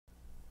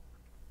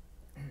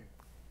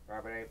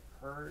Robert,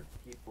 I've heard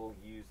people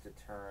use the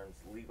terms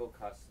legal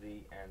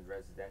custody and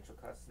residential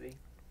custody.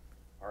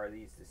 Are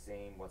these the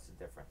same? What's the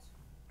difference?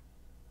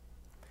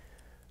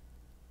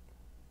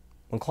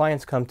 When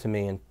clients come to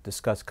me and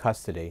discuss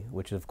custody,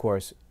 which of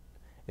course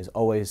is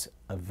always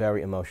a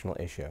very emotional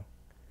issue,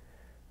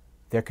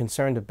 they're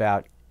concerned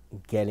about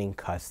getting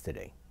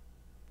custody.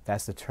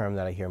 That's the term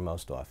that I hear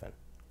most often.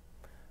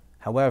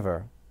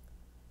 However,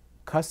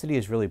 custody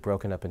is really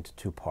broken up into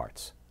two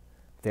parts.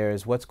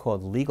 There's what's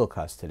called legal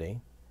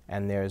custody,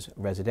 and there's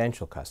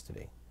residential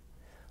custody.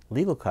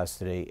 Legal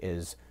custody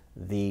is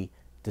the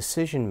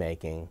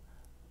decision-making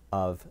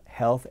of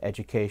health,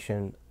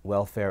 education,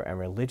 welfare, and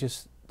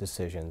religious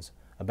decisions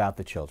about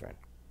the children.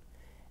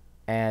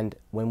 And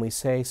when we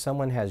say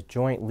someone has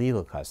joint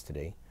legal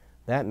custody,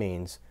 that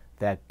means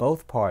that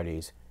both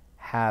parties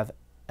have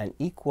an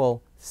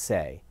equal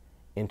say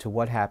into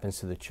what happens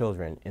to the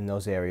children in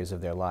those areas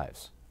of their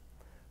lives.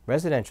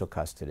 Residential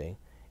custody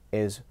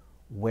is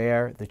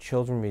where the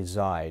children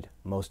reside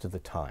most of the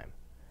time.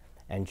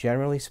 And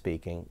generally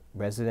speaking,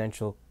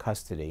 residential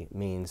custody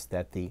means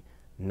that the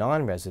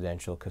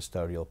non-residential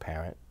custodial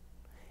parent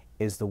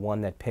is the one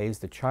that pays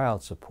the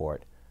child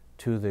support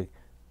to the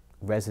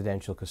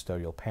residential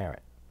custodial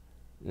parent.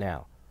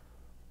 Now,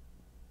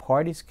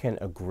 parties can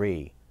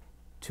agree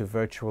to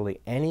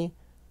virtually any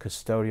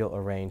custodial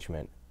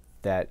arrangement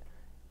that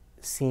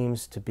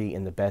seems to be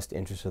in the best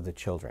interest of the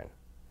children.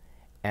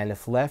 And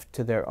if left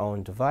to their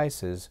own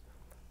devices,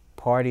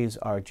 parties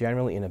are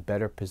generally in a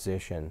better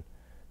position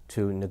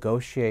to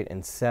negotiate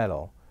and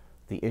settle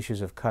the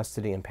issues of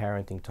custody and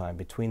parenting time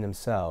between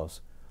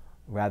themselves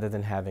rather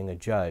than having a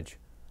judge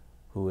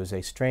who is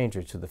a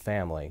stranger to the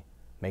family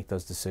make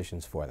those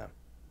decisions for them.